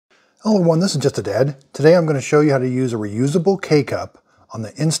Hello everyone, this is Just a Dad. Today I'm going to show you how to use a reusable K-Cup on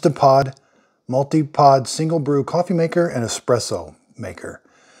the Instapod multi-pod single brew coffee maker and espresso maker.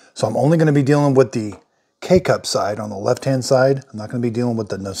 So I'm only going to be dealing with the K-Cup side on the left-hand side. I'm not going to be dealing with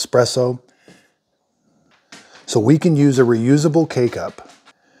the Nespresso. So we can use a reusable K-Cup.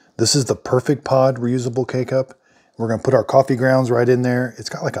 This is the Perfect Pod reusable K-Cup. We're going to put our coffee grounds right in there. It's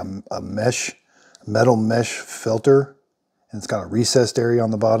got like a metal mesh filter, and it's got a recessed area on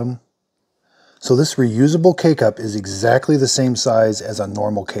the bottom. So this reusable K-Cup is exactly the same size as a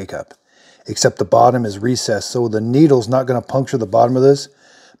normal K-Cup, except the bottom is recessed. So the needle's not going to puncture the bottom of this,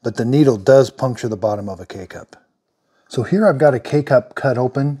 but the needle does puncture the bottom of a K-Cup. So here I've got a K-Cup cut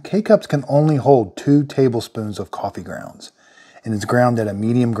open. K-Cups can only hold 2 tablespoons of coffee grounds, and it's ground at a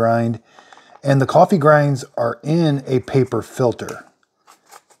medium grind. And the coffee grinds are in a paper filter.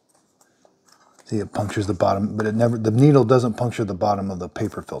 See, it punctures the bottom, but the needle doesn't puncture the bottom of the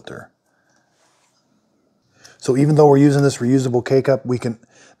paper filter. So even though we're using this reusable K-Cup,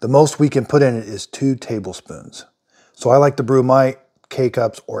 the most we can put in it is 2 tablespoons. So I like to brew my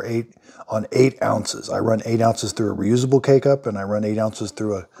K-Cups on 8 ounces. I run 8 ounces through a reusable K-Cup, and I run 8 ounces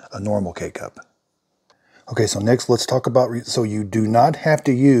through a normal K-Cup. Okay, so next let's talk about, so you do not have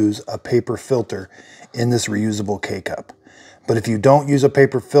to use a paper filter in this reusable K-Cup. But if you don't use a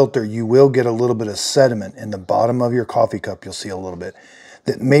paper filter, you will get a little bit of sediment in the bottom of your coffee cup. You'll see a little bit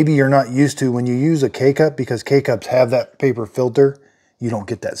that maybe you're not used to when you use a K-Cup, because K-Cups have that paper filter. You don't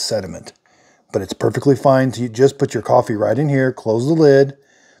get that sediment. But it's perfectly fine to just put your coffee right in here, close the lid.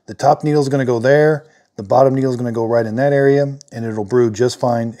 The top needle is going to go there. The bottom needle is going to go right in that area, and it'll brew just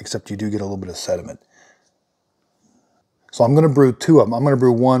fine, except you do get a little bit of sediment. So I'm going to brew 2 of them. I'm going to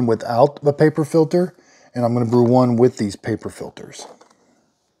brew one without the paper filter, and I'm going to brew one with these paper filters.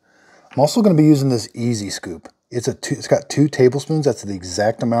 I'm also going to be using this Easy Scoop. It's got 2 tablespoons. That's the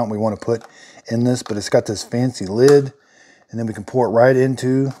exact amount we want to put in this, but it's got this fancy lid, and then we can pour it right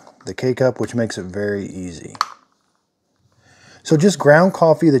into the K-Cup, which makes it very easy. So just ground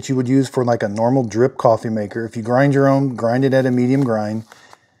coffee that you would use for like a normal drip coffee maker. If you grind your own, grind it at a medium grind.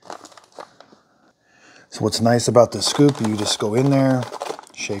 So what's nice about this scoop, you just go in there,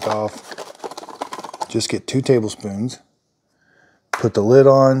 shake off, just get 2 tablespoons, put the lid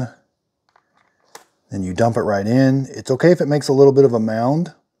on, then you dump it right in. It's okay if it makes a little bit of a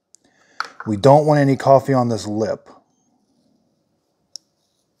mound. We don't want any coffee on this lip.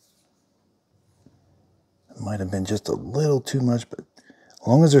 It might have been just a little too much, but as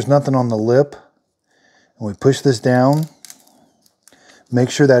long as there's nothing on the lip, and we push this down, make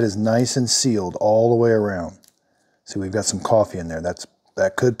sure that is nice and sealed all the way around. See, we've got some coffee in there.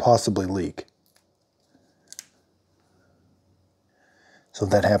 That could possibly leak. So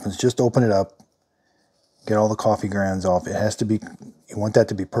if that happens, just open it up. Get all the coffee grounds off. It has to be, you want that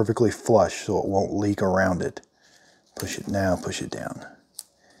to be perfectly flush so it won't leak around it. Push it now, push it down.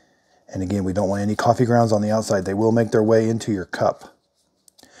 And again, we don't want any coffee grounds on the outside. They will make their way into your cup.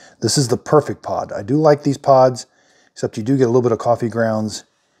 This is the Perfect Pod. I do like these pods, except you do get a little bit of coffee grounds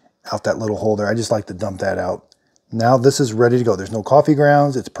out that little hole there. I just like to dump that out. Now this is ready to go. There's no coffee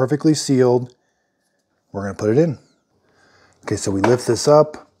grounds. It's perfectly sealed. We're going to put it in. Okay, so we lift this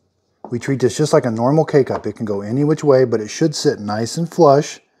up. We treat this just like a normal K-Cup. It can go any which way, but it should sit nice and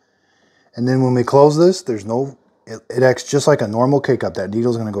flush. And then when we close this, it acts just like a normal K-Cup. That needle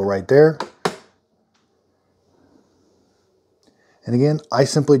is going to go right there. And again, I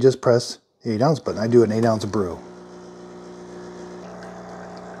simply just press the 8 ounce button. I do an 8 ounce brew.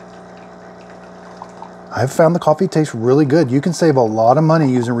 I've found the coffee tastes really good. You can save a lot of money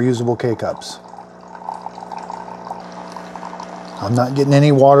using reusable K-Cups. I'm not getting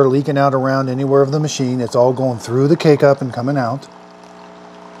any water leaking out around anywhere of the machine. It's all going through the K-Cup and coming out.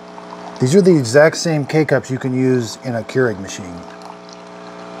 These are the exact same K-Cups you can use in a Keurig machine.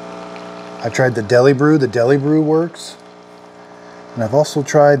 I tried the Deli Brew. The Deli Brew works. And I've also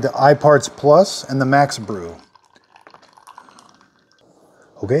tried the iParts Plus and the Max Brew.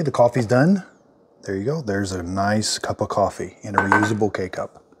 Okay, the coffee's done. There you go. There's a nice cup of coffee in a reusable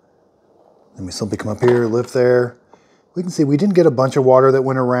K-Cup. Let me simply come up here, lift there. We can see we didn't get a bunch of water that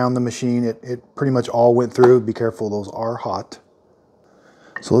went around the machine. It pretty much all went through. Be careful, those are hot.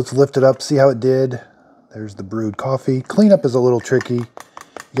 So let's lift it up, see how it did. There's the brewed coffee. Cleanup is a little tricky. You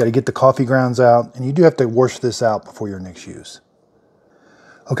got to get the coffee grounds out, and you do have to wash this out before your next use.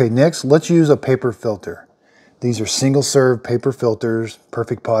 Okay, next, let's use a paper filter. These are single-serve paper filters.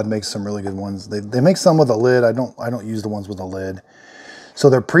 Perfect Pod makes some really good ones. They make some with a lid. I don't use the ones with a lid. So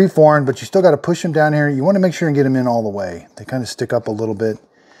they're pre-formed, but you still got to push them down here. You want to make sure and get them in all the way. They kind of stick up a little bit.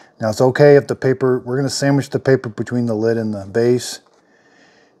 Now it's okay if the paper, we're going to sandwich the paper between the lid and the base.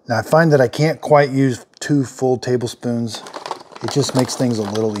 Now I find that I can't quite use 2 full tablespoons. It just makes things a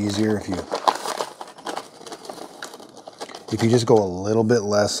little easier if you just go a little bit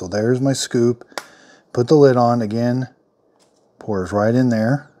less. So there's my scoop. Put the lid on again, pours right in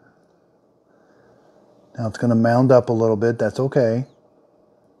there. Now it's going to mound up a little bit, that's okay.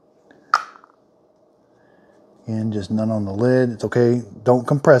 And just none on the lid, it's okay. Don't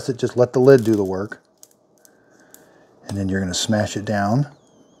compress it, just let the lid do the work. And then you're going to smash it down.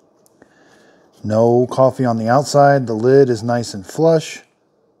 No coffee on the outside, the lid is nice and flush.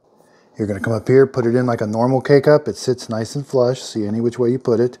 You're going to come up here, put it in like a normal K-cup. It sits nice and flush, see any which way you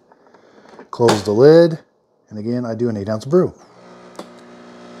put it. Close the lid, and again, I do an 8-ounce brew.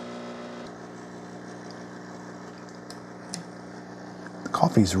 The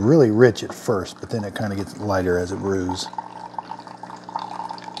coffee's really rich at first, but then it kind of gets lighter as it brews.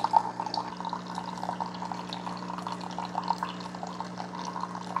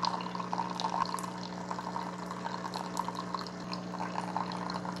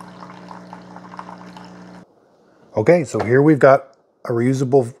 Okay, so here we've got a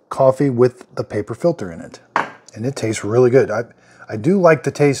reusable coffee with the paper filter in it. And it tastes really good. I do like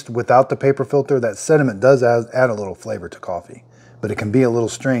the taste without the paper filter. That sediment does add a little flavor to coffee, but it can be a little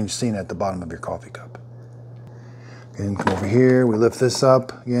strange seen at the bottom of your coffee cup. Again, come over here, we lift this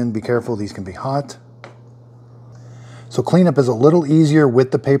up. Again, be careful, these can be hot. So cleanup is a little easier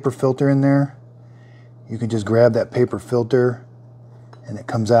with the paper filter in there. You can just grab that paper filter and it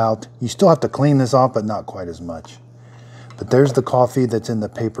comes out. You still have to clean this off, but not quite as much. But there's the coffee that's in the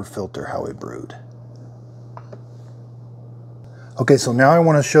paper filter, how it brewed. Okay, so now I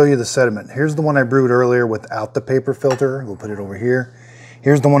want to show you the sediment. Here's the one I brewed earlier without the paper filter. We'll put it over here.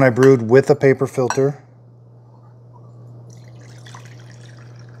 Here's the one I brewed with a paper filter.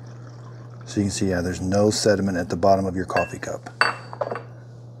 So you can see, yeah, there's no sediment at the bottom of your coffee cup.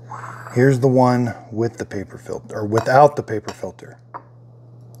 Here's the one with the paper filter, or without the paper filter.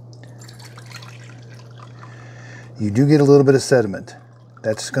 You do get a little bit of sediment.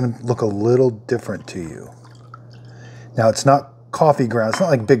 That's going to look a little different to you. Now it's not coffee grounds, it's not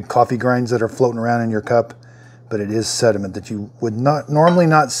like big coffee grinds that are floating around in your cup, but it is sediment that you would normally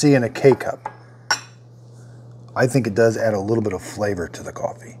not see in a K-cup. I think it does add a little bit of flavor to the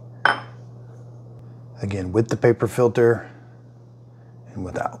coffee. Again, with the paper filter and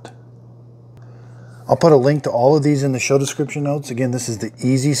without. I'll put a link to all of these in the show description notes. Again, this is the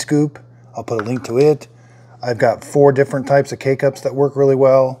Easy Scoop. I'll put a link to it. I've got 4 different types of K-cups that work really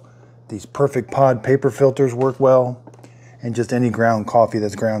well. These Perfect Pod paper filters work well. And just any ground coffee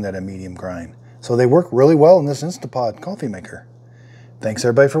that's ground at a medium grind. So they work really well in this Instapod coffee maker. Thanks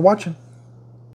everybody for watching.